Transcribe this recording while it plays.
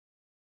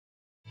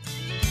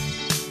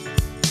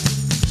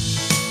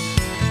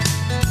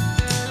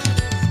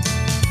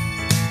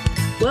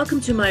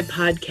Welcome to my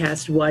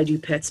podcast, Why Do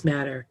Pets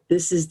Matter?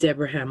 This is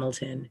Deborah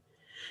Hamilton.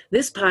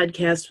 This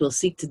podcast will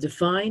seek to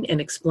define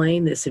and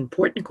explain this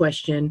important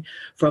question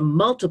from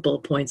multiple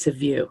points of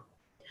view.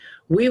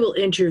 We will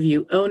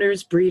interview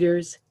owners,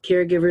 breeders,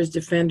 caregivers,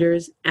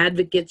 defenders,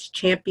 advocates,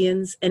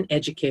 champions, and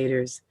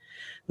educators.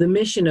 The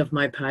mission of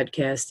my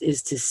podcast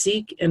is to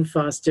seek and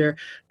foster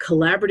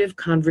collaborative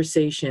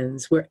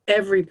conversations where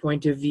every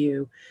point of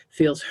view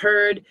feels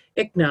heard,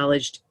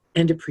 acknowledged,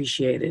 and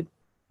appreciated.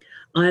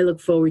 I look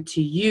forward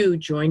to you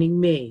joining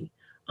me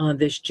on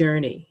this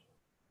journey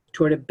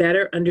toward a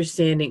better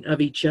understanding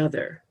of each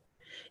other.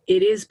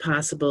 It is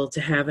possible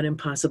to have an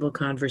impossible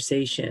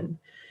conversation.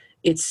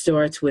 It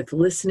starts with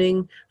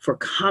listening for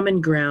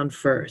common ground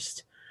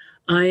first.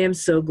 I am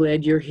so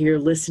glad you're here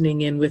listening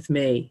in with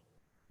me.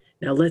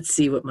 Now let's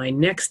see what my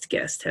next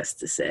guest has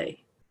to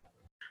say.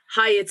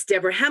 Hi, it's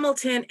Deborah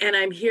Hamilton, and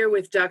I'm here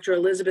with Dr.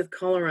 Elizabeth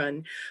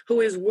Colleran, who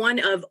is one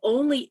of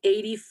only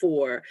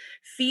 84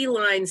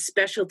 feline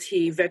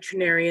specialty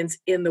veterinarians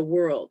in the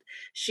world.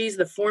 She's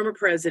the former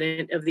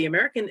president of the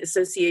American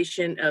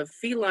Association of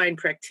Feline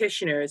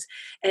Practitioners,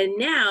 and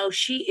now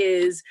she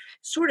is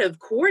sort of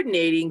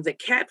coordinating the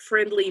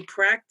cat-friendly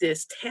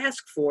practice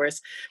task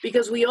force,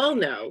 because we all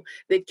know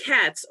that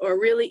cats are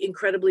really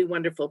incredibly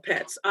wonderful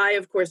pets. I,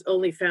 of course,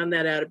 only found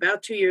that out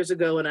about 2 years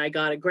ago when I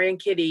got a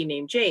grandkitty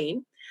named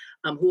Jane,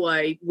 who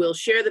I will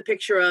share the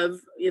picture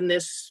of in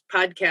this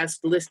podcast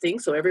listing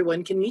so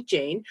everyone can meet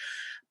Jane.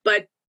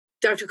 But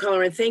Dr.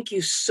 Colleran, thank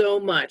you so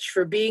much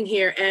for being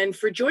here and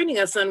for joining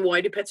us on Why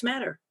Do Pets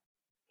Matter?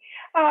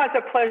 Oh, it's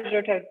a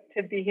pleasure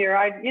to be here.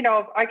 I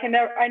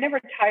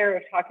never tire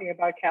of talking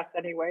about cats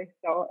anyway.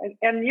 So,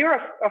 and you're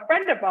a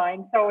friend of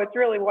mine, so it's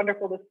really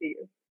wonderful to see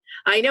you.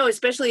 I know,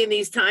 especially in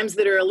these times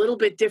that are a little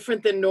bit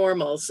different than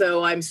normal.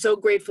 So I'm so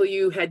grateful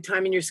you had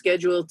time in your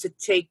schedule to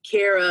take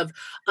care of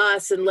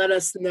us and let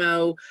us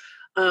know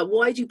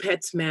why do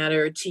pets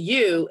matter to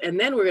you. And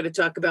then we're going to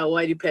talk about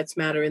why do pets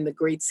matter in the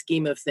great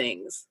scheme of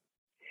things.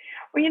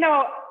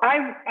 Well,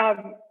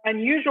 I'm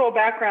unusual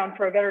background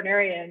for a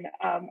veterinarian.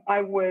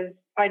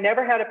 I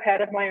never had a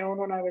pet of my own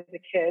when I was a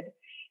kid.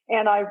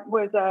 And I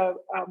was a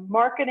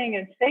marketing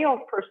and sales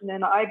person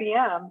in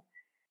IBM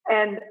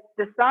and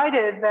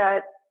decided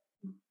that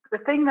the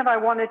thing that I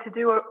wanted to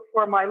do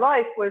for my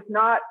life was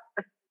not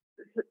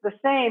the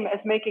same as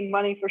making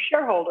money for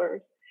shareholders.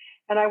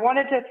 And I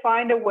wanted to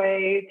find a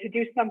way to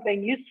do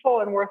something useful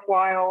and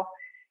worthwhile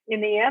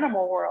in the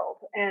animal world.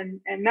 And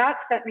that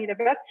sent me to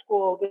vet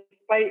school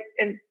despite,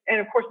 and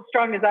of course, a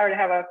strong desire to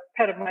have a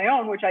pet of my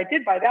own, which I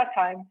did by that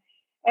time.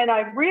 And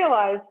I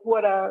realized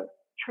what a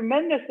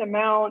tremendous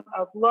amount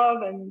of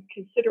love and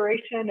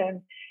consideration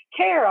and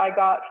care I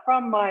got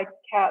from my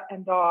cat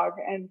and dog.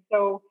 And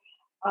so,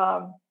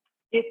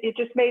 it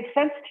just made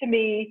sense to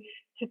me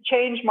to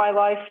change my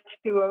life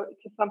to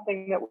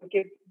something that would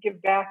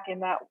give back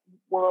in that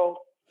world.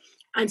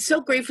 I'm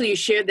so grateful you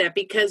shared that,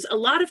 because a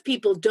lot of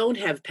people don't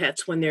have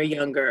pets when they're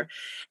younger.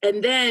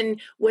 And then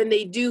when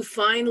they do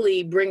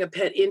finally bring a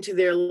pet into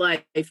their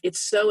life,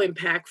 it's so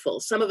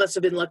impactful. Some of us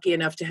have been lucky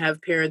enough to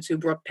have parents who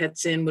brought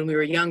pets in when we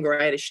were younger.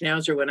 I had a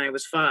Schnauzer when I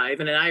was 5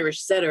 and an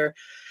Irish setter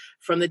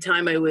from the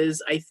time I was,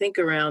 I think,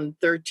 around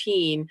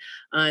 13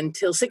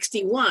 until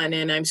 61,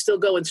 and I'm still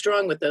going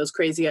strong with those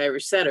crazy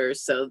Irish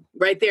setters. So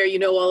right there, you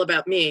know all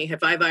about me. Have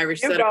 5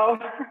 Irish setters.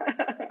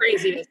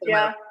 Craziness.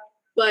 Yeah.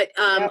 But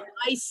I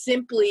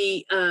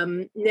simply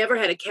never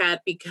had a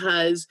cat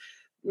because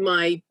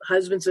my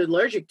husband's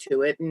allergic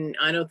to it, and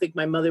I don't think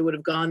my mother would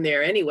have gone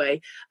there anyway.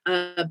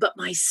 But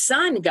my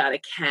son got a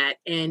cat,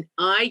 and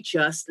I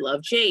just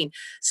love Jane.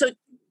 So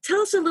tell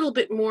us a little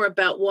bit more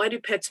about why do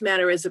pets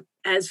matter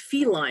as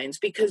felines,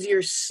 because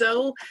you're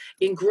so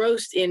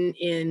engrossed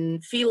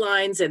in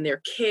felines and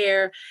their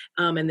care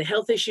and the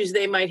health issues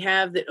they might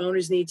have that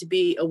owners need to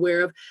be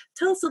aware of.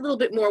 Tell us a little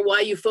bit more why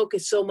you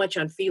focus so much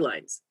on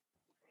felines.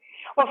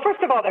 Well,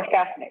 first of all, they're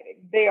fascinating.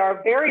 They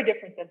are very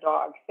different than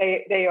dogs.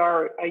 They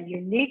are a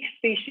unique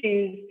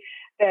species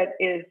that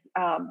is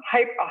a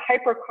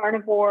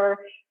hypercarnivore.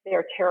 They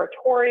are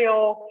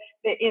territorial.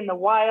 In the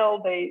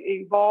wild, they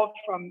evolved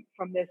from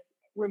this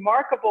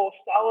remarkable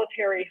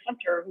solitary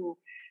hunter who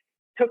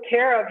took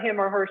care of him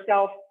or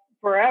herself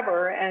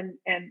forever and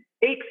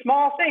ate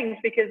small things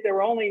because there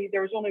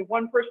was only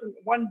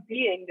one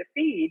being to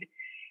feed.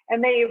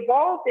 And they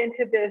evolved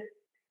into this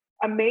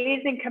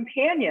amazing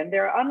companion.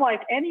 They're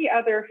unlike any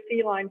other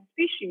feline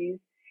species.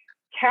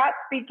 Cats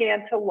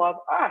began to love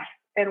us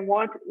and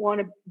want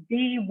to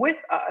be with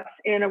us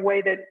in a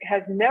way that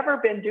has never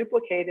been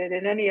duplicated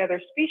in any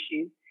other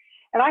species.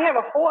 And I have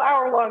a whole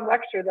hour-long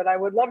lecture that I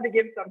would love to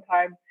give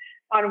sometime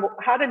on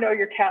how to know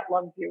your cat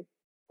loves you.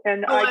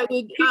 And I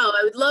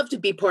would love to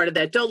be part of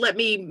that. Don't let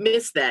me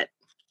miss that.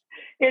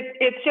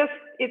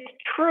 It's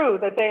true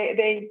that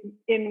they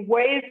in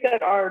ways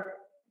that are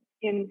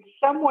in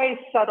some ways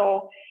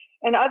subtle,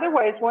 and other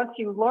ways, once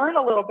you learn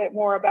a little bit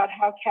more about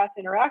how cats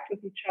interact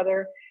with each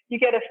other, you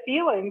get a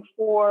feeling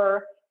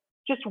for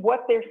just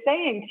what they're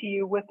saying to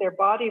you with their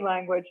body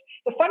language.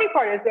 The funny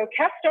part is, though,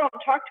 cats don't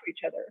talk to each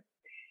other.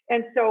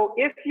 And so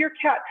if your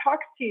cat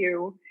talks to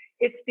you,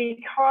 it's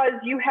because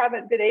you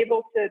haven't been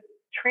able to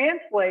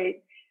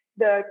translate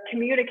the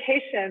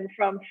communication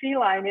from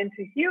feline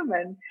into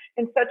human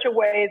in such a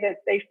way that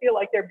they feel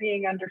like they're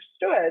being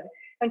understood.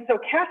 And so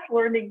cats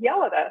learn to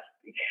yell at us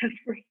because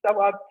we're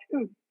so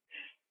obtuse.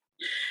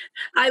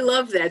 I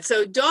love that.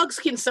 So dogs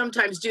can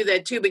sometimes do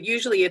that too, but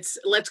usually it's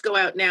let's go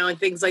out now and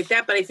things like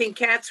that. But I think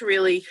cats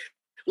really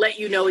let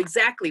you know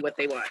exactly what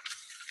they want.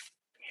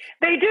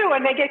 They do,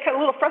 and they get a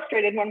little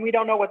frustrated when we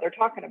don't know what they're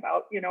talking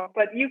about,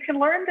 but you can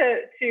learn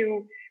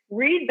to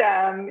read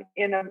them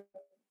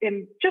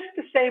in just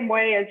the same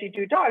way as you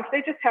do dogs.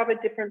 They just have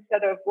a different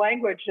set of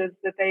languages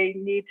that they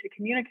need to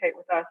communicate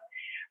with us.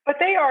 But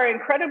they are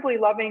incredibly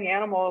loving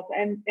animals.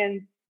 And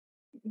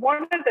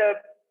one of the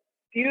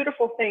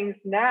beautiful things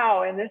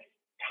now in this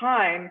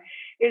time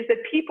is that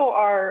people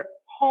are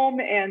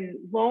home and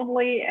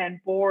lonely and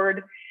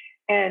bored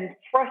and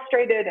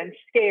frustrated and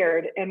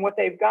scared. And what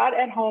they've got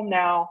at home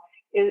now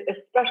is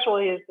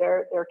especially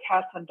their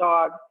cats and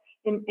dogs.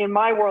 In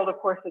my world, of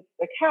course, it's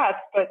the cats,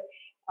 but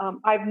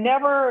I've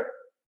never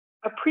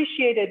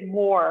appreciated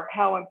more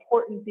how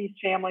important these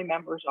family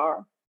members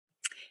are.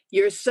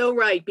 You're so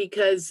right,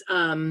 because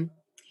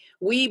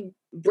we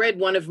bred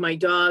one of my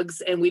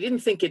dogs and we didn't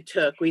think it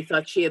took. We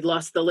thought she had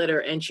lost the litter,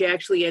 and she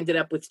actually ended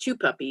up with 2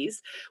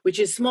 puppies, which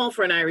is small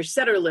for an Irish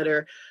setter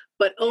litter.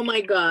 But oh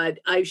my God,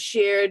 I've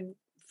shared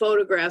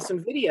photographs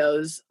and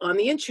videos on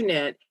the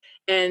internet,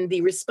 and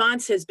the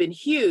response has been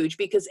huge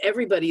because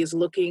everybody is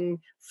looking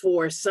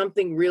for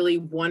something really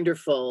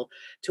wonderful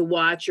to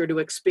watch or to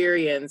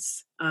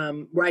experience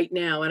right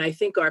now. And I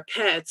think our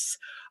pets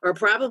are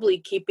probably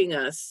keeping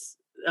us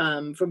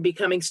from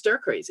becoming stir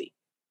crazy.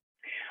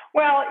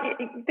 Well,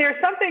 there's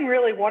something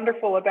really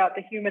wonderful about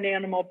the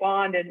human-animal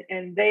bond,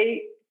 and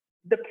the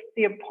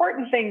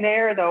important thing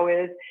there, though,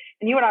 is,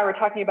 and you and I were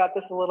talking about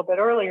this a little bit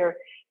earlier,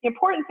 the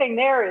important thing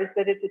there is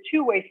that it's a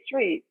two-way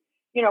street.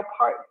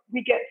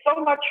 We get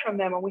so much from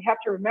them, and we have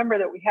to remember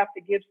that we have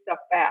to give stuff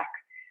back.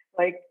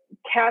 Like,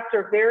 cats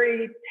are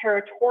very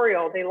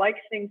territorial. They like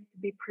things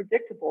to be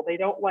predictable. They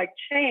don't like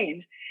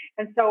change.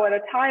 And so at a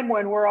time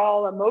when we're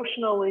all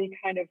emotionally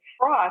kind of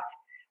fraught,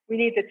 we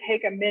need to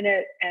take a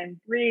minute and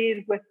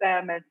breathe with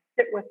them and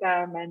sit with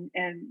them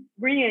and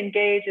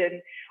re-engage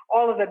in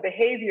all of the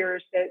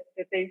behaviors that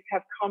they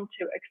have come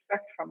to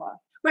expect from us.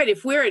 Right.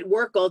 If we're at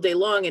work all day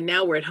long and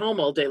now we're at home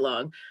all day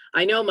long,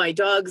 I know my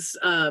dogs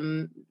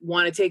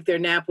want to take their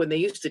nap when they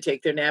used to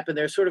take their nap, and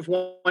they're sort of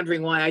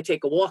wondering why I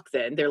take a walk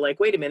then. They're like,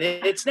 wait a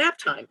minute, it's nap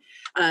time.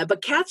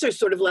 But cats are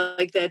sort of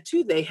like that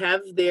too. They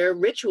have their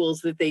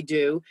rituals that they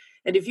do.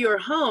 And if you're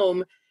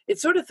home, it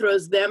sort of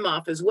throws them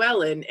off as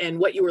well. And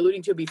what you were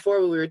alluding to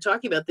before when we were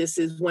talking about this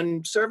is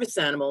when service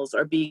animals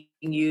are being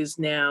used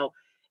now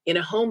in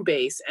a home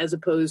base as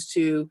opposed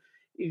to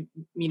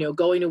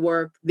going to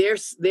work, their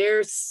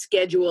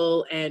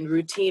schedule and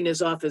routine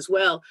is off as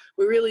well.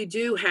 We really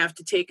do have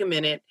to take a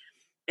minute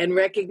and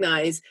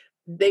recognize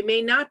they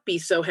may not be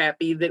so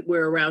happy that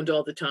we're around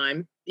all the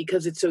time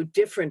because it's so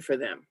different for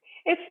them.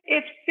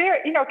 It's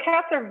very,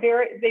 cats are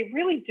they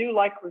really do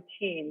like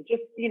routine,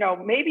 just,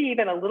 maybe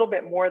even a little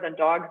bit more than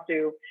dogs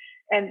do.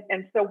 And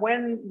so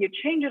when you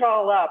change it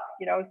all up,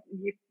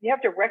 you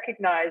have to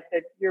recognize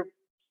that you're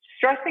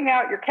stressing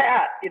out your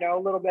cat, a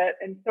little bit.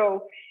 And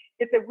so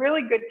it's a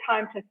really good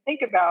time to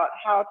think about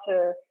how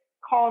to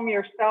calm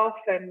yourself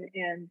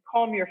and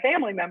calm your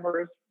family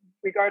members,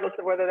 regardless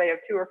of whether they have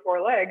 2 or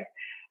 4 legs,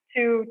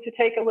 to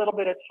take a little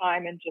bit of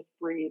time and just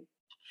breathe.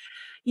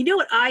 You know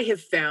what I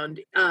have found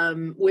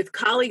with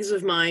colleagues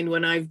of mine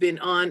when I've been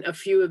on a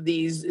few of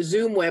these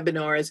Zoom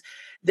webinars,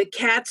 the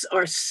cats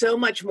are so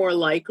much more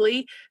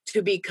likely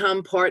to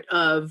become part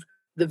of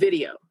the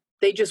video.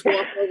 They just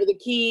walk over the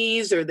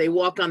keys or they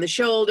walk on the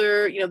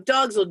shoulder.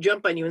 Dogs will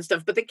jump on you and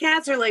stuff, but the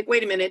cats are like,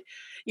 wait a minute,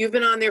 you've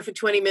been on there for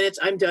 20 minutes.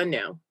 I'm done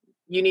now.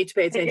 You need to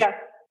pay attention.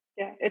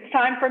 Yeah. It's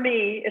time for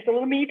me. It's a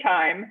little me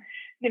time,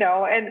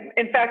 and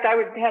in fact, I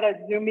had a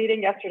Zoom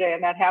meeting yesterday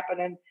and that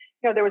happened. And,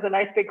 there was a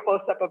nice big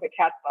close up of a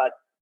cat's butt.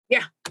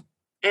 Yeah.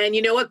 And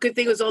you know what? Good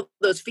thing was all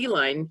those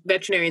feline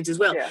veterinarians as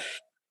well. Yeah.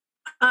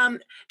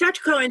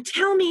 Dr. Cohen,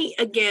 tell me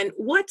again,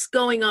 what's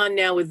going on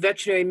now with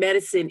veterinary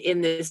medicine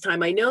in this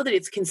time? I know that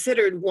it's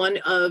considered one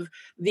of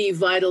the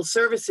vital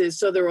services,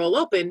 so they're all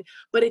open,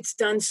 but it's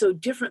done so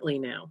differently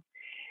now.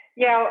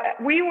 Yeah,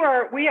 we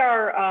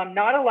are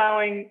not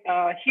allowing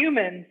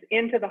humans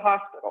into the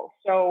hospital.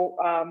 So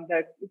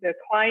the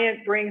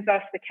client brings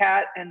us the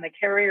cat and the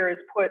carrier is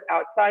put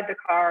outside the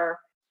car.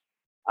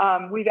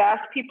 We've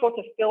asked people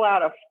to fill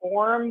out a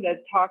form that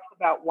talks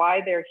about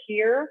why they're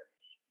here,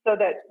 so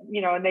that,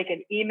 and they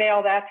can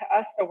email that to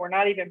us. So we're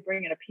not even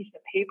bringing a piece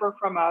of paper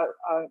from a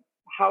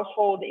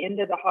household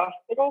into the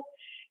hospital.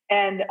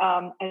 And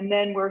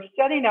then we're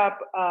setting up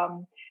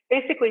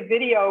basically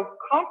video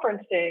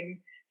conferencing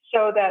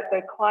so that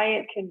the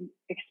client can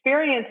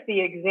experience the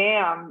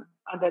exam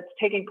that's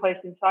taking place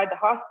inside the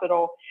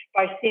hospital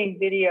by seeing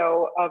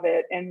video of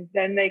it. And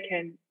then they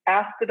can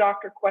ask the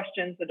doctor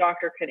questions. The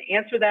doctor can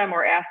answer them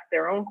or ask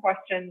their own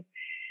questions.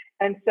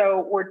 And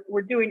so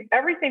we're doing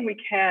everything we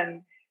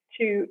can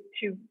to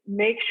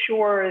make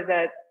sure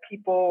that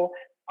people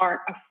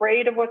aren't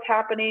afraid of what's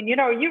happening. You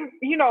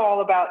know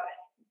all about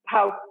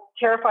how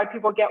terrified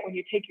people get when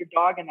you take your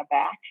dog in the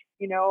back,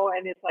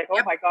 and it's like,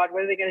 oh my God,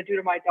 what are they going to do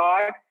to my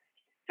dog?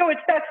 So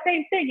it's that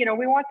same thing.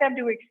 We want them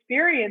to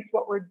experience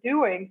what we're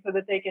doing so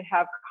that they can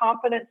have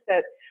confidence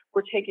that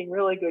we're taking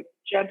really good,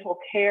 gentle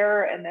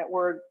care, and that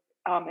we're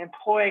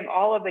employing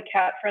all of the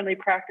cat-friendly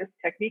practice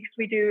techniques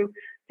we do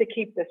to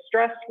keep the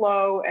stress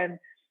low and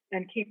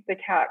keep the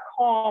cat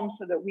calm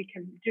so that we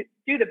can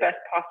do the best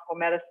possible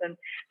medicine.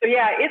 So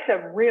yeah, it's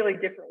a really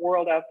different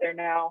world out there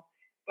now,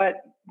 but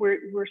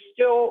we're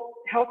still,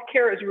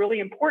 healthcare is really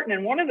important.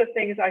 And one of the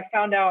things I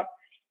found out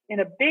in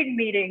a big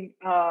meeting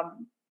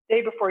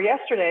day before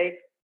yesterday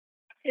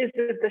is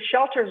that the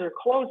shelters are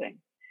closing,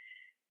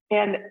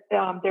 and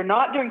they're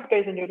not doing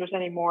spays and neuters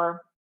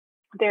anymore.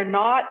 They're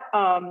not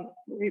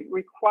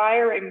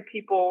requiring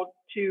people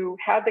to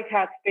have the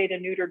cats spayed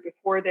and neutered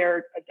before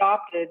they're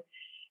adopted.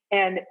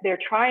 And they're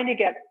trying to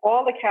get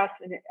all the cats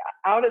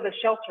out of the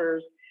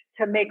shelters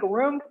to make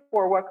room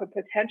for what could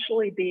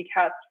potentially be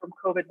cats from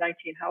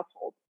COVID-19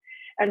 households.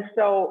 And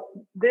so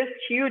this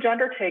huge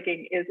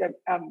undertaking is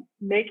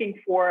making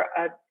for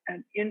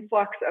an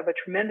influx of a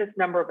tremendous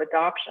number of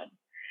adoptions.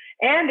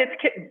 And it's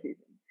kitten season.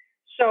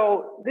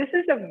 So this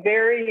is a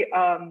very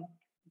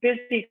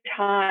busy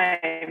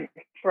time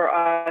for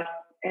us,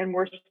 and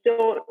we're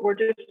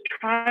just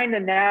trying to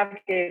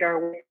navigate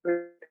our way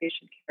through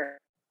patient care.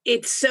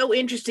 It's so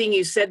interesting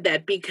you said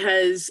that,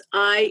 because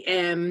I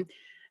am,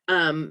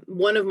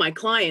 one of my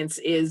clients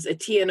is a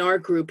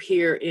TNR group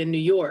here in New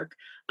York,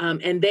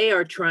 and they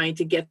are trying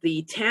to get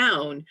the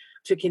town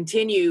to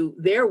continue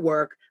their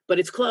work, but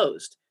it's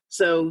closed.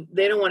 So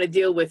they don't want to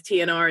deal with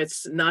TNR.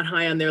 It's not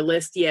high on their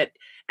list yet.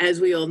 As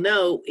we all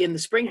know, in the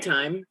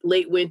springtime,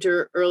 late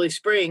winter, early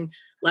spring,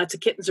 lots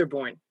of kittens are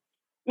born.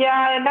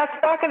 Yeah, and that's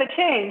not going to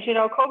change.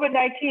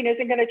 COVID-19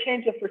 isn't going to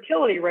change the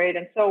fertility rate.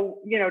 And so,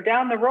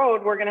 down the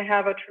road, we're going to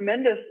have a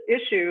tremendous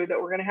issue that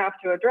we're going to have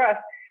to address.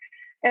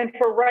 And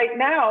for right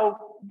now,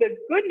 the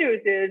good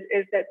news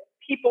is that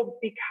people,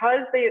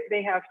 because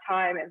they have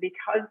time and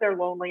because they're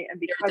lonely and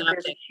because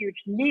there's a huge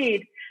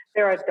need,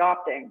 they're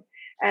adopting.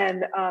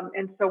 And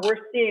so we're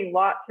seeing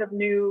lots of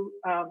new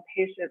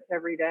patients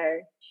every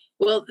day.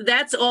 Well,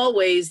 that's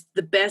always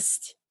the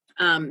best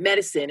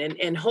medicine,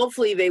 and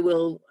hopefully they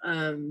will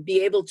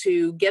be able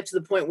to get to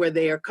the point where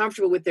they are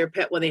comfortable with their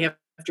pet when they have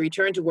to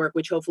return to work,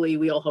 which hopefully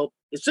we all hope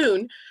is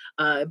soon,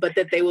 but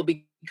that they will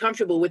be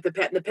comfortable with the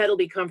pet and the pet will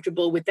be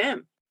comfortable with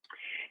them.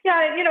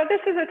 Yeah, this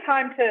is a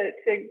time to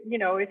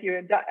if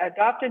you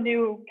adopt a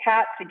new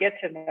cat, to get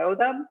to know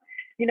them,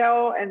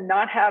 and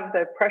not have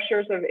the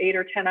pressures of 8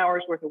 or 10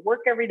 hours worth of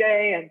work every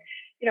day. And,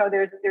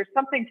 there's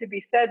something to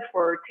be said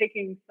for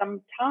taking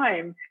some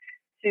time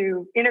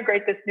to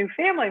integrate this new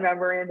family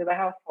member into the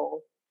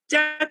household.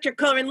 Dr.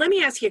 Kolleren, let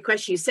me ask you a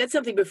question. You said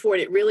something before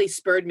and it really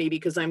spurred me,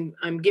 because I'm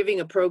giving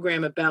a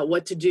program about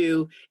what to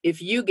do if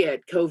you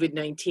get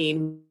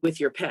COVID-19 with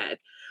your pet.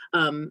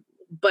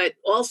 But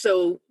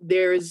also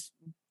there's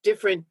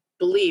different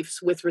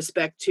beliefs with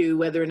respect to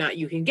whether or not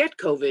you can get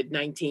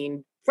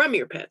COVID-19 from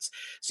your pets.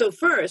 So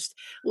first,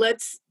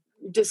 let's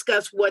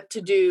discuss what to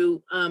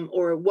do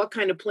or what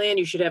kind of plan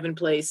you should have in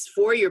place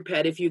for your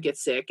pet if you get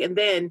sick, and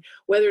then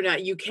whether or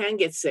not you can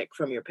get sick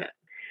from your pet.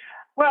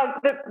 Well,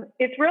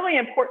 it's really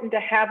important to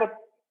have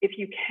if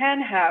you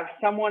can have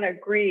someone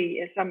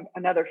agree,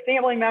 another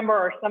family member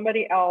or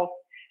somebody else,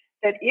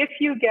 that if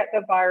you get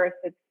the virus,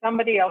 that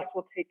somebody else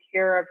will take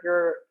care of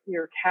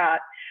your cat.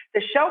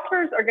 The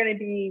shelters are going to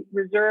be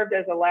reserved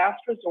as a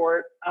last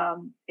resort,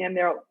 and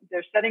they're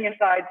setting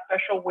aside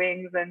special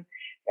wings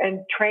and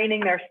training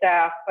their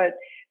staff. But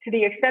to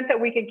the extent that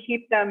we can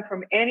keep them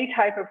from any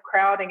type of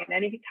crowding and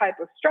any type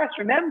of stress,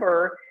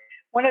 remember,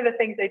 one of the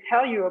things they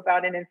tell you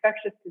about an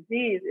infectious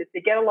disease is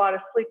to get a lot of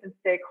sleep and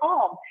stay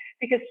calm,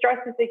 because stress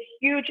is a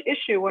huge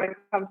issue when it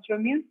comes to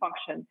immune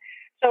function.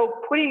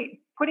 So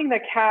putting the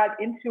cat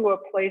into a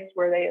place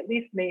where they at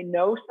least may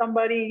know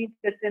somebody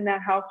that's in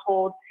that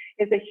household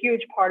is a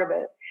huge part of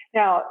it.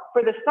 Now,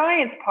 for the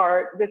science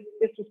part, this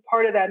was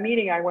part of that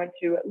meeting I went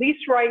to. At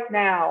least right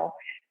now,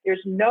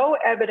 there's no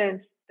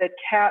evidence that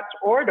cats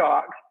or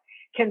dogs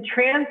can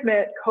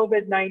transmit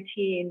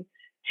COVID-19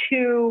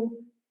 to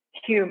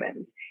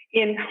humans.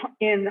 In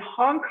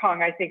Hong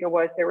Kong, I think it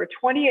was, there were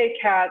 28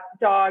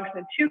 dogs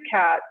and 2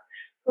 cats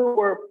who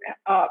were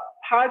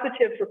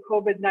positive for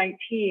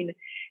COVID-19,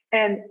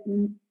 and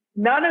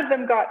none of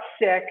them got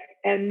sick,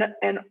 and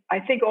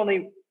I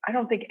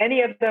don't think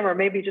any of them, or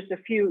maybe just a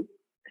few,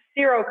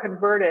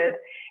 seroconverted,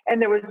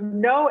 and there was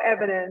no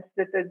evidence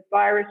that the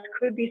virus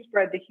could be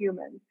spread to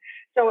humans.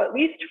 So at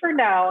least for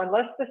now,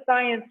 unless the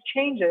science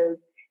changes,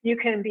 you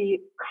can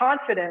be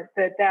confident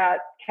that that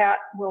cat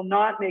will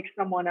not make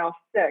someone else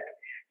sick.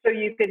 So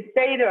you can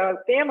say to a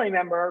family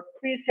member,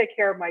 please take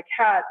care of my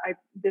cat.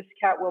 This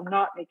cat will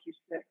not make you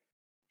sick.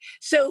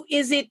 So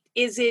is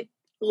it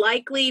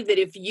likely that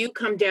if you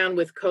come down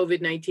with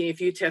COVID-19,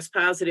 if you test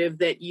positive,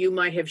 that you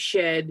might have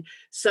shed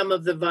some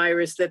of the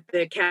virus that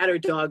the cat or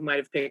dog might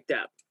have picked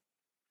up?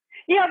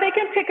 Yeah, they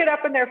can pick it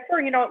up in their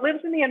fur. It lives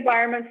in the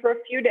environment for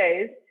a few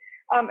days,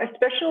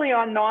 especially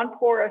on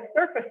non-porous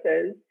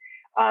surfaces.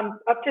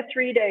 Up to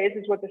 3 days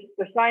is what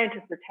the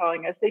scientists are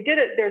telling us. They did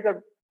it. There's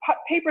a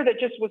paper that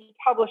just was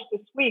published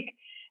this week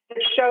that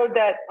showed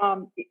that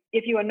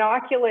if you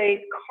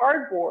inoculate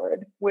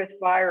cardboard with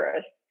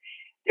virus,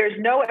 there's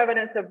no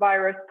evidence of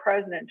virus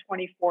present in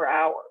 24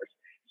 hours.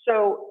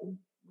 So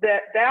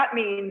that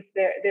means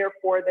that,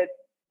 therefore,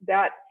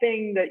 that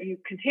thing that you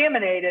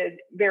contaminated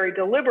very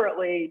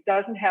deliberately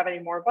doesn't have any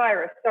more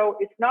virus. So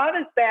it's not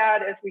as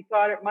bad as we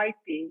thought it might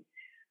be,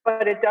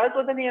 but it does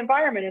live in the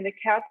environment, and the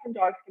cats and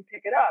dogs can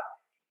pick it up.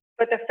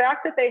 But the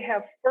fact that they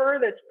have fur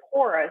that's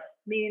porous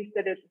means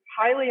that it's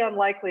highly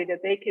unlikely that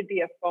they could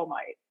be a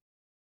fomite.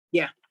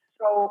 Yeah.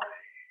 So,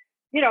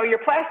 your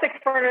plastic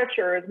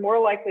furniture is more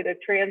likely to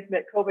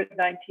transmit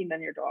COVID-19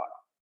 than your dog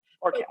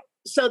or cat.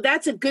 So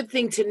that's a good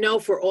thing to know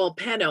for all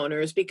pet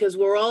owners, because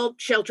we're all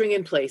sheltering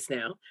in place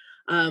now.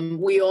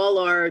 We all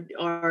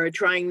are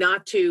trying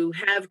not to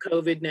have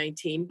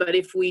COVID-19, but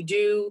if we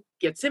do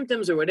get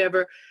symptoms or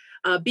whatever,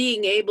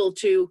 being able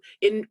to,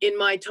 in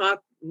my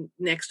talk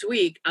next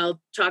week, I'll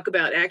talk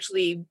about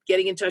actually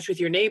getting in touch with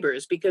your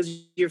neighbors,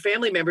 because your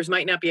family members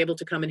might not be able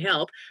to come and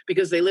help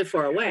because they live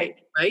far away,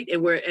 right?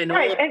 And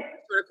all of us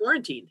are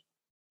quarantined.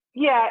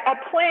 Yeah,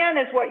 a plan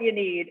is what you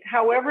need.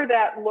 However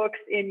that looks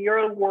in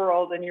your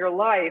world and your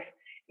life,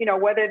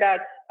 whether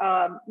that's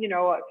a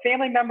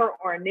family member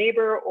or a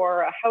neighbor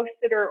or a house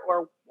sitter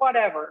or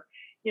whatever.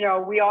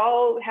 We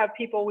all have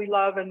people we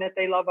love and that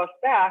they love us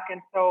back, and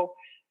so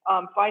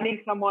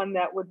finding someone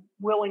that would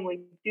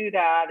willingly do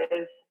that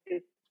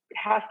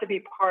has to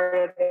be part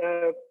of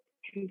the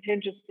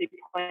contingency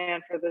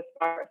plan for this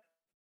virus.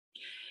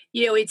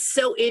 It's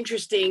so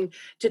interesting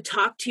to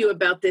talk to you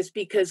about this,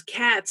 because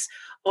cats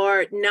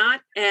are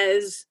not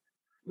as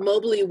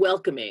mobily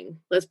welcoming,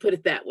 let's put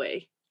it that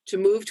way, to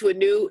move to a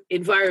new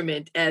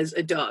environment as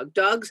a dog.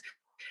 Dogs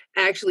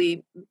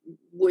actually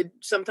would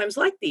sometimes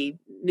like the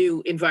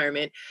new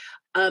environment.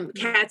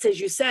 Cats, as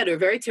you said, are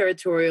very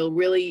territorial,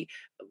 really,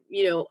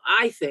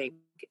 I think,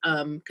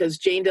 because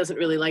Jane doesn't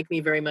really like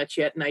me very much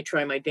yet, and I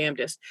try my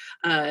damnedest.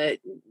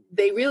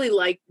 They really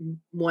like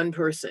one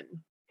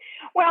person.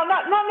 Well,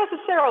 not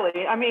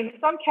necessarily. I mean,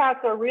 some cats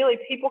are really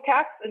people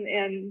cats,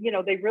 and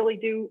they really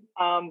do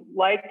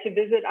like to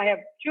visit. I have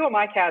two of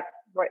my cats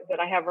that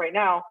I have right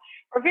now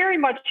are very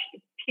much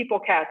people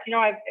cats.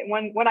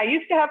 When I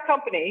used to have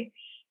company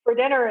for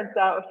dinner and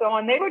so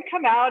on, they would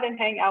come out and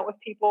hang out with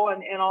people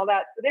and all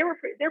that. So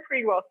they're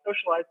pretty well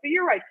socialized. But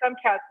you're right, some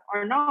cats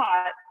are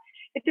not.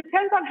 It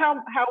depends on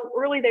how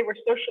early they were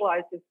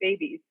socialized as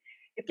babies.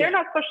 If they're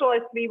not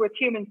socialized to be with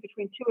humans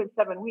between 2 and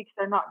 7 weeks,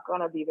 they're not going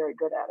to be very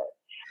good at it.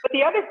 But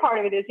the other part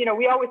of it is,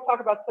 we always talk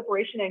about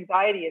separation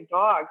anxiety in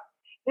dogs.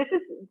 This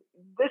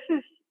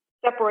is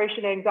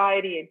separation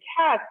anxiety in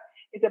cats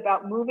is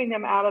about moving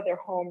them out of their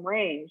home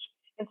range.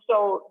 And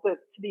so to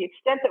the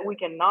extent that we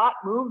cannot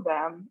move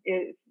them,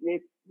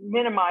 it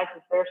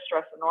minimizes their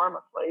stress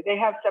enormously. They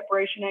have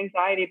separation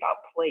anxiety about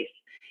place.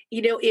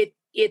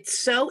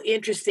 It's so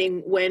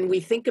interesting when we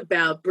think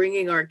about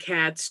bringing our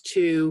cats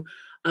to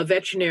a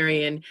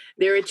veterinarian.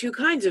 There are two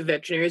kinds of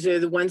veterinarians. There are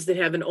the ones that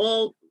have an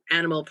all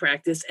animal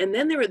practice, and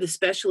then there are the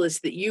specialists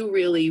that you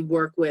really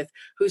work with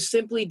who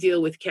simply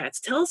deal with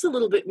cats. Tell us a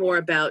little bit more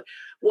about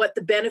what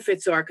the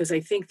benefits are, because I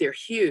think they're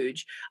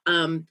huge,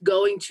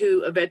 going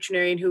to a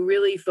veterinarian who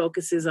really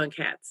focuses on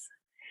cats.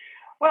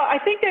 Well, I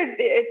think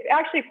it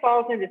actually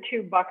falls into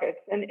two buckets,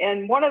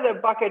 and one of the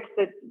buckets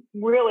that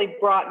really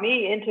brought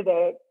me into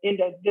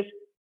this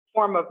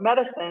form of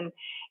medicine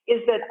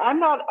is that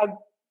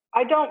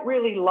I don't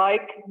really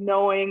like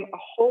knowing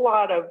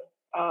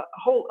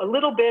a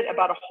little bit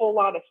about a whole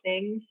lot of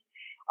things.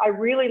 I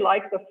really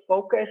like the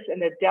focus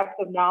and the depth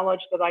of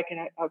knowledge that I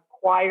can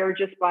acquire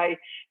just by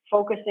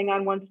focusing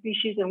on one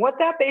species. And what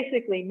that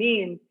basically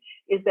means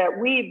is that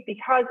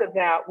because of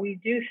that, we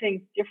do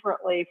things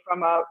differently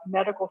from a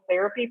medical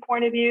therapy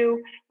point of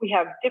view. We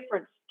have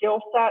different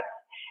skill sets.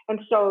 And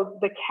so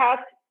the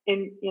cats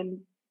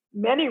in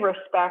many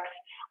respects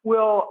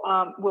will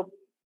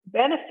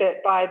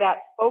benefit by that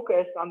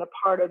focus on the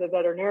part of the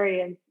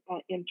veterinarians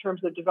in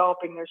terms of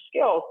developing their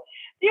skills.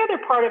 The other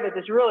part of it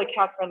is really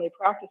cat-friendly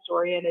practice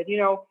oriented.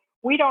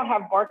 We don't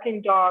have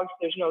barking dogs.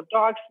 There's no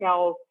dog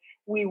smells.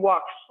 We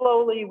walk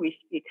slowly. We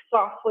speak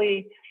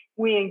softly.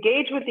 We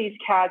engage with these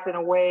cats in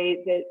a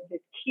way that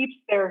keeps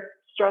their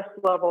stress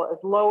level as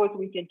low as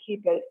we can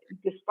keep it,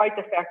 despite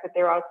the fact that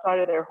they're outside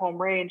of their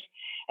home range.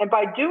 And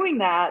by doing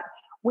that,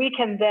 we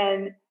can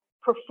then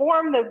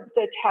perform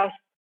the test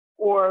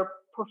or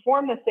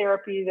perform the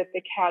therapy that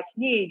the cats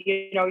need.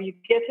 You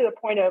get to the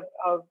point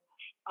of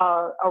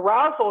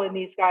arousal in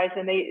these guys,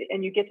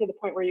 and you get to the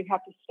point where you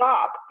have to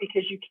stop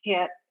because you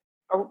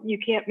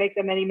can't make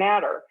them any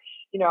madder.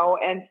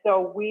 And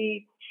so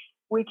we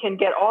can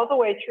get all the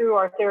way through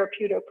our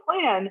therapeutic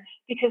plan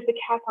because the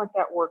cats aren't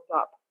that worked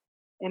up,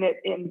 and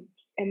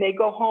and they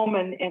go home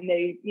and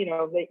they,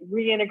 they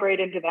reintegrate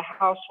into the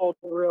household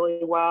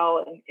really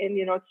well. And,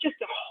 it's just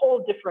a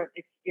whole different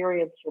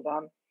experience for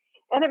them.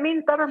 And it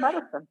means better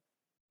medicine.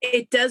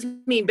 It does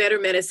mean better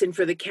medicine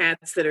for the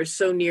cats that are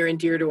so near and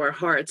dear to our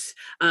hearts.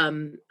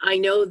 I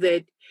know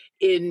that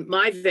in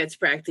my vet's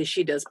practice,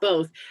 she does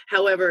both.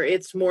 However,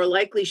 it's more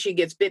likely she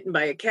gets bitten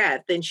by a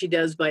cat than she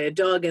does by a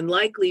dog, and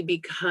likely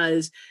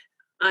because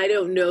I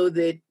don't know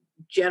that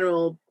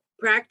general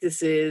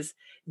practices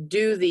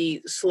do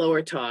the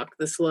slower talk,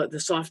 the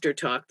softer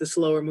talk, the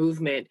slower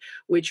movement,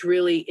 which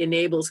really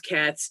enables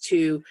cats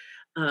to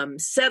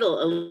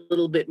settle a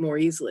little bit more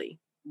easily.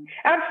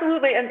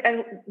 Absolutely.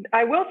 And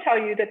I will tell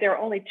you that there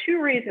are only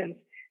two reasons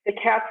the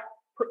cats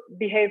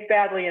behave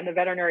badly in the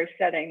veterinary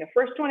setting. The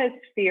first one is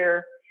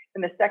fear,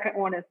 and the second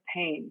one is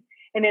pain.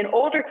 And in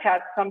older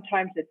cats,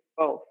 sometimes it's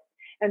both.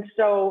 And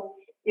so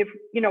if,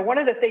 one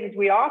of the things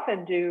we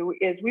often do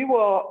is we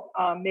will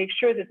make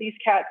sure that these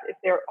cats, if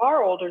they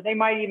are older, they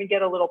might even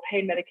get a little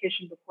pain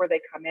medication before they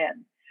come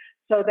in,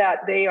 so that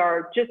they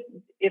are just,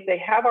 if they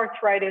have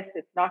arthritis,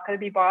 it's not going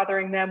to be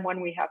bothering them when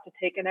we have to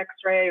take an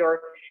x-ray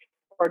or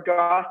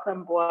draw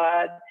some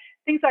blood,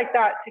 things like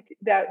that.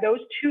 Those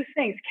two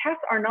things,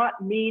 cats are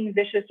not mean,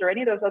 vicious, or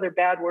any of those other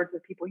bad words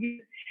that people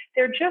use.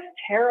 They're just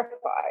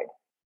terrified,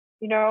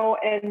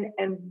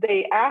 and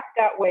they act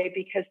that way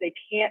because they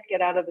can't get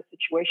out of the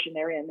situation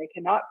they're in. They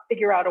cannot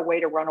figure out a way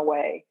to run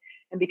away.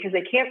 And because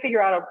they can't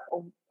figure out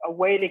a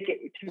way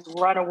to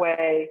run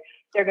away,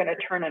 they're going to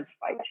turn and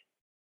fight,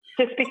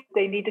 just because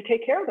they need to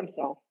take care of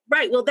themselves.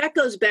 Right. Well, that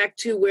goes back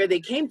to where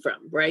they came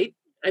from, right?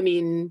 I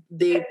mean,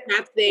 the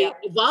cats they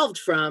evolved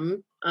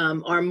from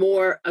are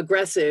more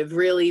aggressive,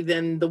 really,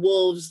 than the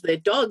wolves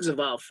that dogs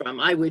evolved from.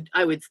 I would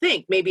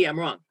think. Maybe I'm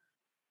wrong.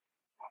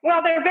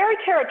 Well, they're very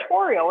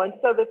territorial, and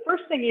so the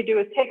first thing you do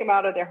is take them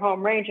out of their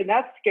home range, and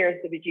that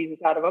scares the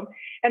bejesus out of them.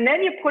 And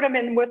then you put them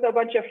in with a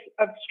bunch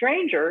of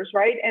strangers,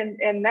 right?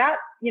 And that,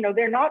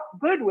 they're not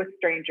good with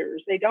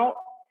strangers. They don't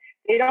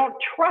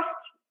trust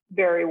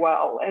very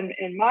well.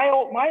 And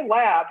my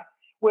lab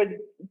would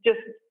just,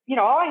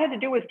 all I had to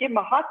do was give him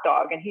a hot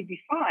dog and he'd be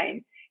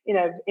fine in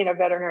a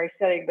veterinary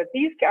setting. But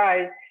these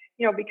guys,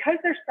 because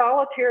they're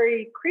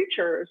solitary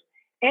creatures,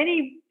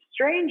 any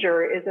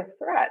stranger is a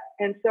threat.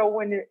 And so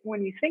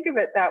when you think of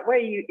it that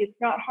way, it's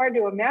not hard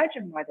to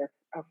imagine why they're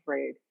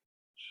afraid.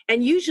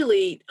 And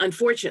usually,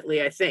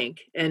 unfortunately, I think,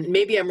 and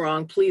maybe I'm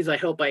wrong, please, I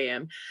hope I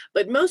am,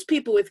 but most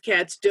people with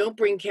cats don't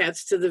bring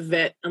cats to the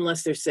vet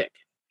unless they're sick.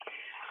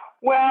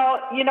 Well,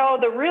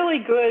 the really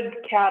good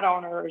cat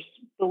owners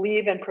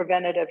believe in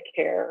preventative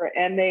care,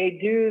 and they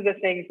do the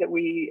things that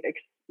we,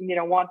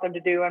 want them to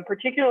do. And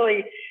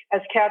particularly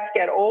as cats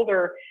get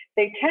older,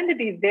 they tend to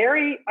be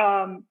very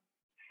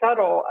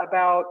subtle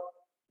about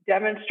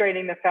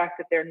demonstrating the fact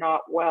that they're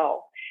not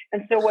well.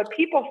 And so what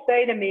people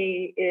say to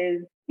me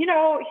is,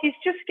 he's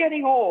just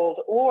getting old,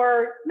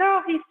 or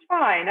no, he's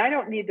fine, I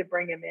don't need to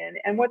bring him in.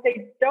 And what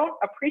they don't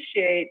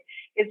appreciate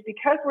is,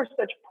 because we're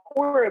such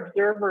poor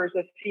observers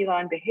of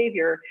feline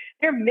behavior,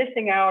 they're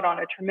missing out on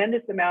a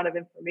tremendous amount of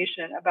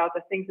information about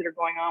the things that are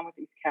going on with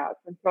these cats.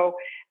 And so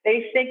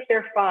they think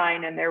they're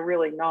fine, and they're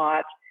really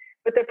not.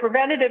 But the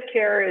preventative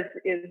care is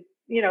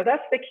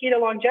that's the key to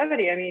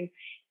longevity. I mean,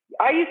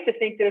 I used to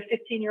think that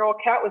a 15-year-old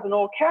cat was an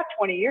old cat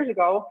 20 years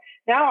ago.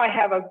 Now I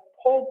have a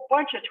whole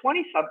bunch of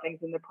 20-somethings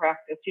in the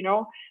practice,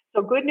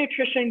 So good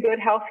nutrition, good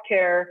health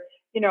care,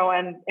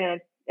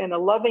 and a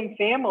loving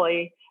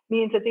family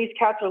means that these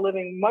cats are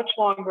living much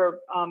longer,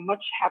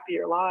 much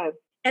happier lives.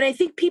 And I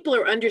think people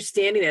are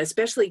understanding that,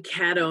 especially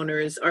cat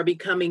owners are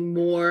becoming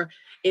more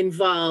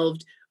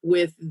involved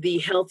with the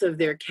health of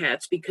their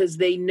cats, because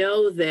they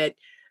know that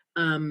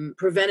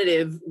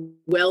preventative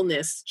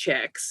wellness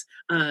checks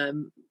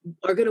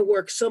are going to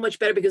work so much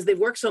better, because they've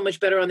worked so much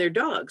better on their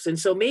dogs. And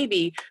so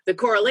maybe the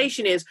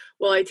correlation is,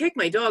 well, I take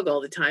my dog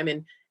all the time,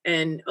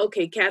 and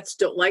okay, cats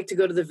don't like to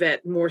go to the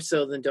vet more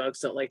so than dogs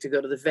don't like to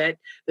go to the vet.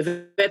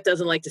 The vet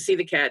doesn't like to see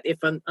the cat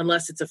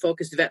unless it's a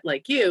focused vet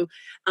like you.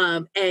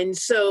 And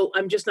so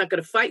I'm just not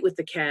going to fight with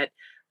the cat.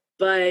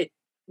 But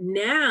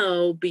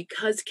now,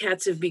 because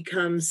cats have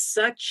become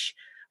such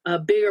a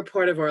bigger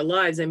part of our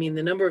lives, I mean,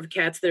 the number of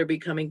cats that are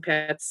becoming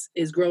pets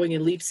is growing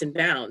in leaps and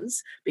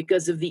bounds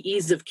because of the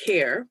ease of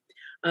care,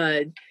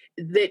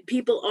 that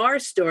people are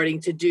starting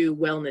to do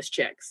wellness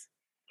checks.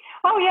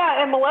 Oh,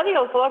 yeah, and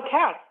millennials love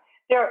cats.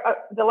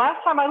 The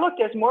last time I looked,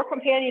 there's more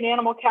companion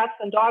animal cats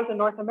than dogs in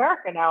North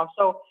America now.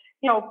 So,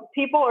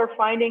 people are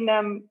finding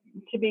them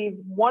to be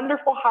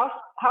wonderful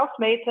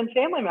housemates and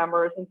family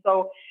members. And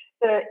so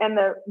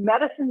the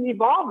medicine's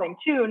evolving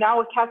too. Now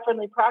with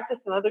cat-friendly practice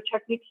and other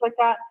techniques like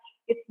that,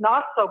 it's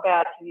not so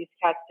bad for these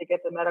cats to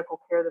get the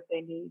medical care that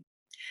they need.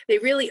 They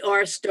really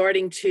are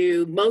starting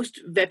to,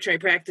 most veterinary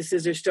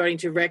practices are starting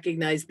to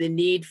recognize the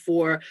need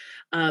for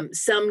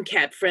some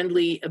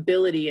cat-friendly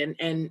ability.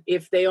 And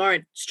if they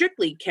aren't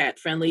strictly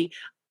cat-friendly,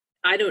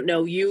 I don't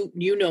know, you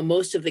know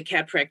most of the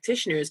cat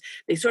practitioners,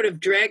 they sort of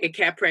drag a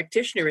cat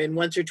practitioner in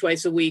once or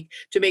twice a week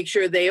to make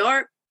sure they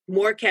are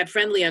more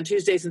cat-friendly on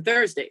Tuesdays and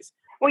Thursdays.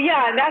 Well,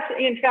 yeah, and that's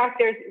in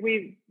fact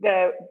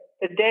the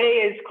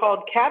day is called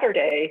Catter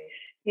Day,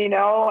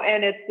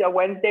 and it's a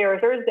Wednesday or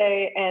a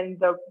Thursday, and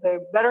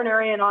the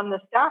veterinarian on the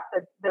staff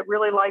that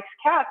really likes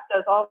cats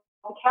does all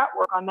the cat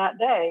work on that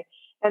day.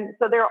 And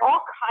so there are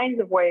all kinds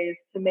of ways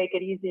to make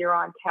it easier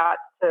on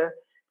cats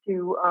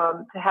to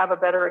have a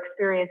better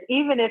experience,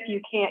 even if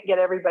you can't get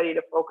everybody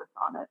to focus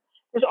on it.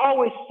 There's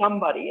always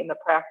somebody in the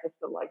practice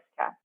that likes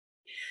cats.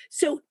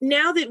 So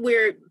now that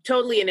we're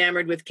totally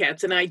enamored with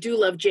cats, and I do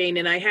love Jane,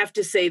 and I have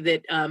to say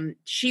that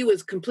she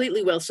was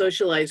completely well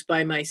socialized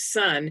by my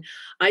son,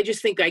 I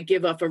just think I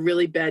give off a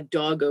really bad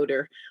dog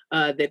odor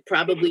that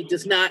probably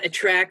does not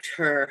attract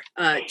her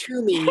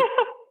to me.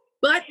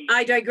 But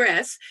I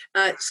digress.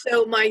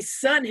 So my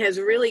son has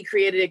really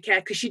created a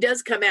cat because she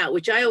does come out,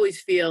 which I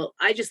always feel,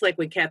 I just like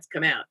when cats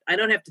come out. I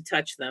don't have to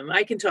touch them.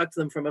 I can talk to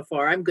them from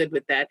afar. I'm good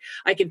with that.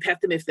 I can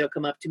pet them if they'll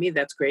come up to me.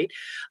 That's great.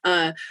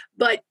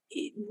 But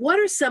what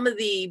are some of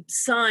the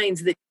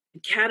signs that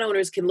cat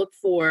owners can look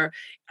for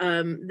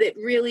that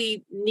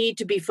really need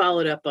to be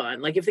followed up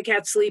on? Like if the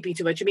cat's sleeping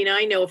too much. I mean,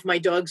 I know if my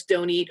dogs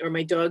don't eat or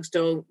my dogs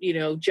don't,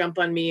 jump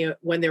on me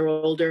when they're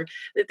older,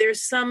 that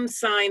there's some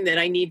sign that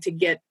I need to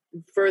get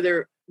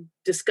further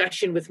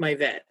discussion with my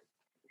vet.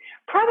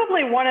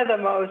 Probably one of the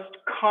most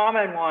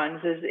common ones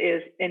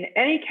is in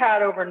any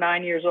cat over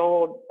 9 years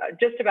old,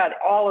 just about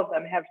all of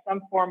them have some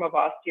form of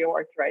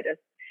osteoarthritis.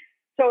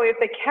 So if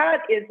the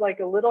cat is like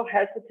a little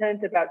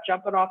hesitant about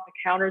jumping off the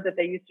counter that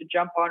they used to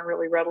jump on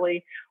really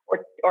readily,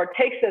 or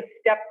takes a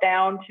step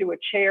down to a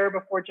chair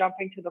before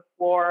jumping to the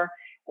floor,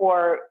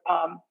 or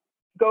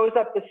goes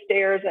up the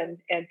stairs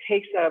and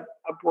takes a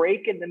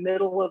break in the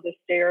middle of the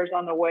stairs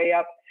on the way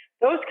up,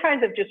 those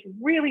kinds of just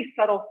really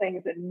subtle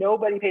things that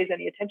nobody pays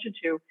any attention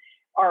to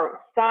are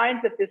signs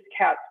that this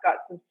cat's got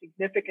some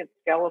significant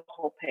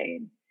skeletal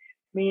pain.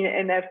 I mean,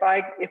 and if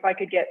I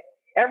could get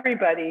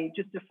everybody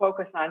just to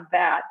focus on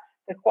that,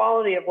 the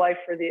quality of life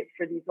for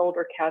these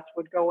older cats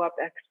would go up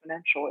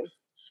exponentially.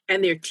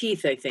 And their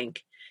teeth, I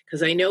think,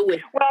 because I know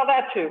well,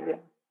 that too. Yeah.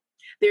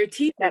 Their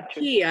teeth are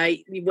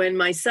key. When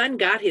my son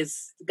got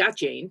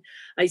Jane,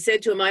 I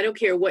said to him, I don't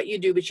care what you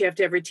do, but you have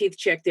to have her teeth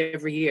checked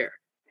every year.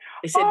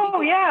 I said,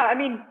 yeah. I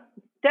mean,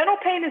 dental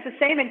pain is the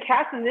same in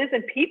cats as it is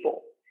in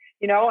people,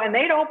 and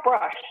they don't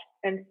brush.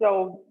 And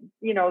so,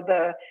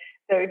 the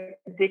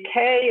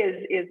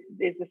decay is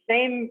the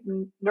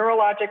same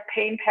neurologic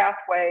pain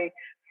pathway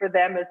for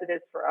them as it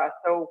is for us.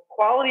 So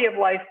quality of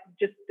life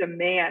just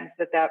demands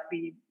that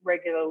be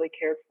regularly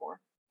cared for.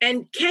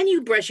 And can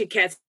you brush a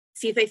cat's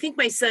teeth? I think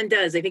my son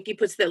does. I think he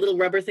puts that little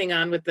rubber thing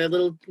on with the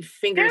little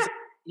fingers. Yeah.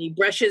 He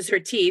brushes her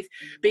teeth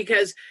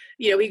because,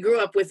 he grew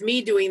up with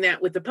me doing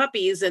that with the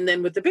puppies and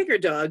then with the bigger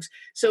dogs.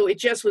 So it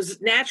just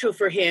was natural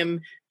for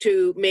him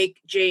to make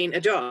Jane a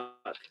dog.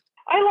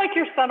 I like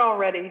your son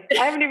already.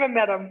 I haven't even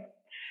met him.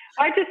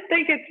 I just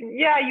think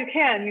you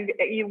can.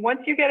 You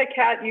once you get a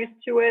cat used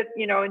to it,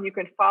 and you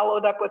can follow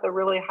it up with a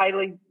really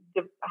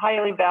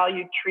highly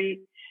valued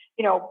treat.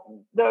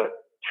 The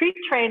treat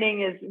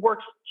training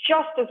works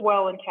just as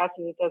well in cats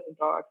as it does in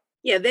dogs.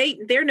 Yeah,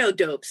 they're no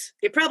dopes.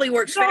 It probably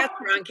works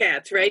faster on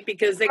cats, right?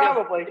 Because they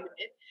probably.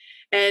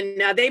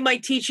 And they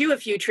might teach you a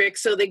few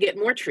tricks so they get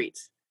more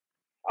treats.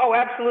 Oh,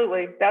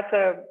 absolutely. That's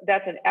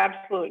an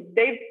absolute.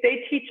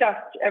 They teach us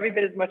every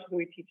bit as much as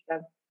we teach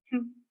them,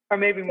 or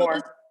maybe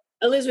more.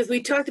 Elizabeth, we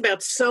talked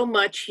about so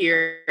much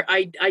here.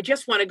 I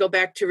just want to go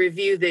back to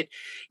review that,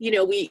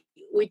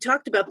 we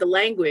talked about the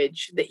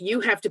language that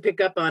you have to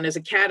pick up on as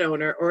a cat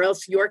owner, or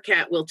else your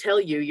cat will tell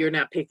you you're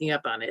not picking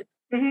up on it.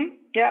 Mm-hmm.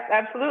 Yeah,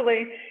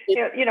 absolutely.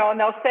 And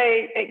they'll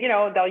say,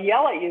 they'll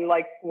yell at you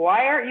like,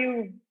 why aren't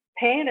you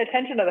paying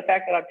attention to the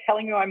fact that I'm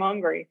telling you I'm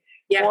hungry?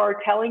 Yeah.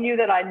 Or telling you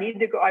that I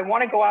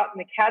want to go out in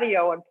the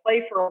catio and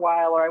play for a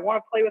while, or I want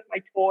to play with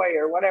my toy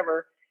or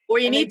whatever. Or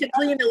you need to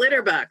clean the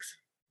litter box.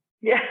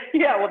 Yeah,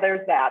 well,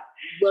 there's that.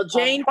 Well,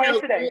 Jane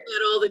tells me that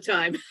all the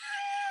time.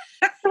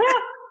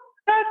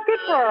 That's good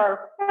for her.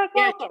 That's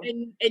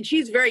awesome. And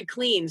she's very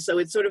clean, so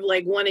it's sort of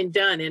like one and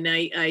done. And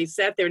I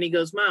sat there and he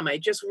goes, Mom, I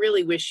just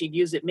really wish she'd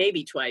use it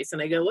maybe twice.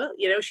 And I go, well,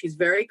 she's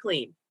very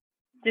clean.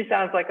 She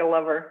sounds like a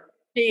lover.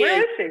 Where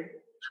is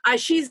she?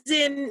 She's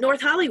in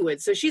North Hollywood,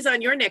 so she's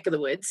on your neck of the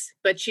woods,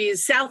 but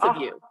she's south of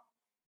you.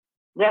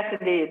 Yes,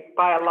 indeed,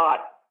 by a lot.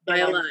 By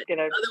a lot.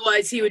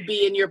 Otherwise, he would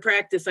be in your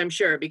practice, I'm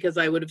sure, because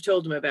I would have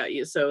told him about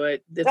you. So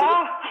that's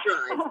a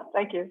drive.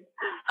 Thank you.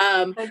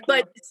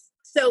 But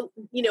so,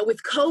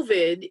 with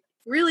COVID,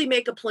 really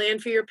make a plan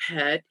for your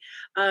pet.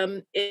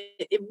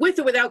 With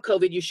or without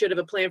COVID, you should have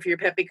a plan for your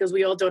pet because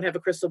we all don't have a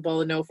crystal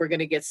ball and know if we're going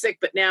to get sick.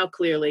 But now,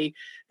 clearly,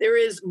 there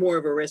is more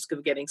of a risk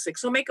of getting sick.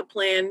 So make a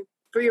plan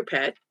for your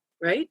pet,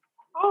 right?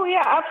 Oh,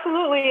 yeah,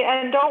 absolutely.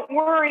 And don't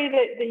worry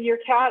that your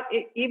cat,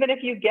 even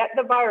if you get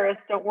the virus,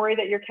 don't worry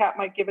that your cat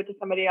might give it to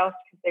somebody else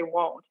because they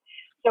won't.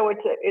 So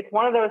it's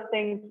one of those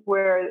things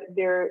where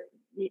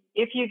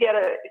if you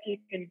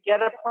can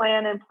get a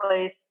plan in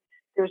place,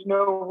 there's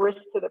no risk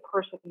to the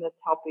person that's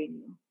helping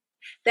you.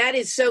 That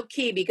is so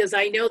key, because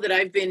I know that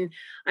I've been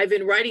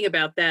writing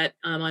about that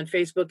on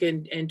Facebook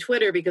and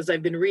Twitter, because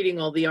I've been reading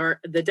all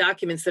the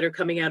documents that are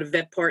coming out of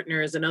Vet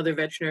Partners and other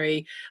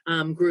veterinary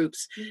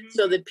groups,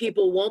 so that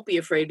people won't be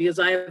afraid. Because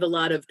I have a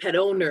lot of pet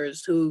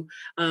owners who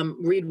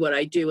read what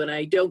I do, and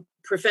I don't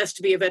profess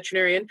to be a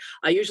veterinarian.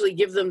 I usually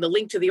give them the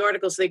link to the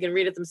article so they can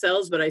read it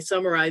themselves, but I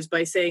summarize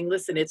by saying,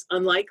 listen, it's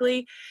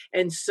unlikely.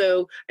 And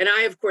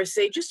I of course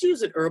say, just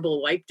use an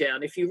herbal wipe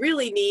down. If you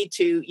really need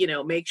to,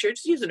 make sure,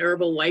 just use an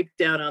herbal wipe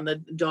down on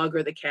the dog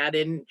or the cat,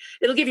 and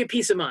it'll give you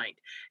peace of mind.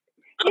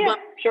 Yeah,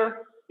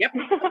 sure. Yep,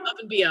 above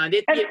and beyond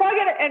it. Plug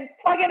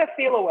in a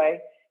Feel Away.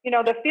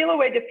 The Feel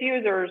Away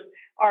diffusers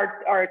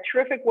are a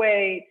terrific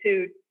way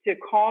to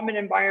calm an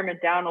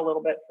environment down a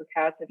little bit for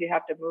cats if you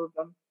have to move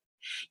them.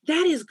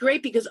 That is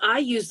great, because I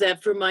use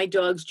that for my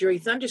dogs during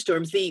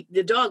thunderstorms, the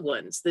dog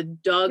ones, the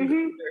dog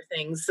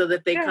things, so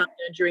that they calm down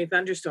during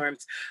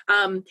thunderstorms.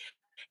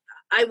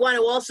 I want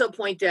to also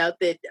point out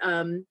that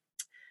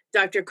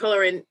Dr.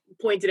 Colleran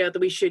pointed out that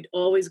we should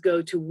always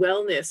go to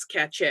wellness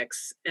cat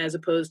checks as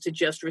opposed to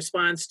just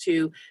response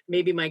to,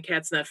 maybe my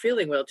cat's not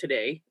feeling well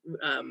today.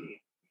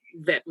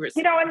 And the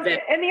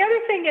other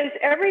thing is,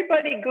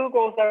 everybody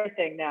Googles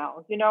everything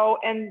now,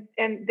 and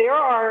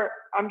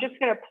I'm just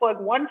going to plug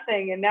one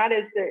thing, and that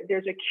is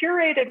there's a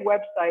curated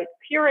website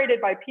curated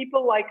by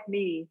people like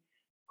me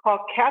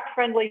called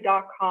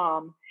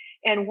catfriendly.com.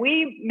 And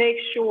we make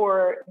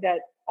sure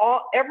that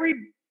every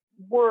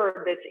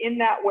word that's in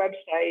that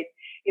website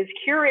is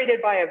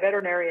curated by a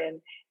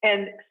veterinarian.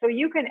 And so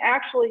you can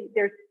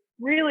there's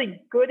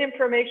really good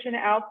information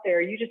out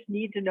there. You just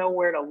need to know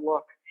where to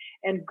look.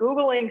 And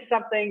Googling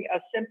something,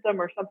 a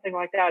symptom or something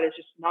like that, is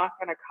just not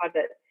going to cut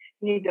it.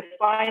 You need to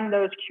find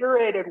those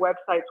curated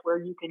websites where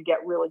you can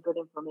get really good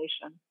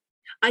information.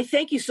 I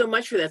thank you so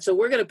much for that. So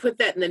we're going to put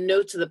that in the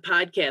notes of the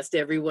podcast,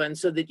 everyone,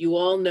 so that you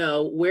all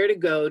know where to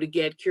go to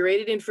get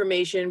curated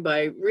information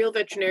by real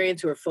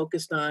veterinarians who are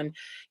focused on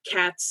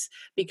cats,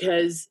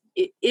 because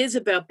it is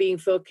about being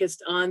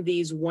focused on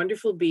these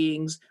wonderful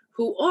beings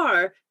who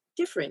are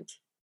different,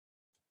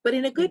 but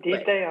in a good way.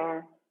 Indeed they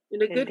are.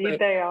 In a good way. Indeed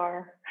they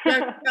are.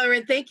 Dr.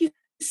 Colleran, thank you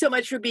so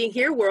much for being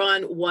here. We're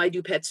on Why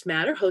Do Pets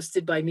Matter,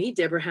 hosted by me,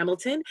 Deborah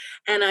Hamilton,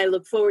 and I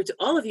look forward to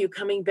all of you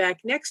coming back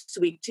next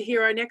week to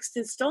hear our next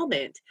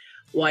installment,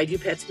 Why Do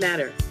Pets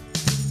Matter?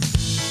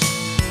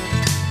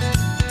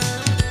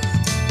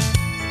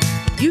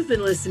 You've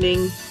been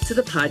listening to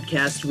the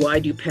podcast, Why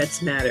Do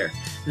Pets Matter?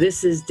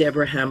 This is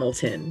Deborah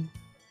Hamilton.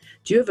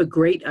 Do you have a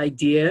great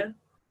idea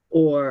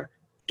or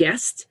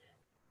guest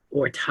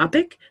or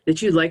topic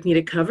that you'd like me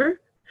to cover?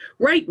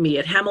 Write me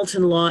at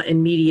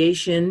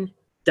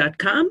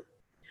hamiltonlawandmediation.com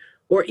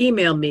or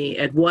email me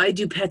at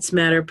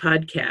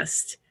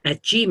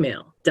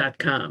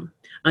whydopetsmatterpodcast@gmail.com.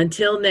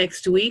 Until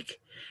next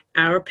week,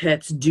 our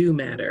pets do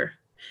matter.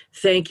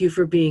 Thank you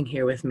for being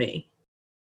here with me.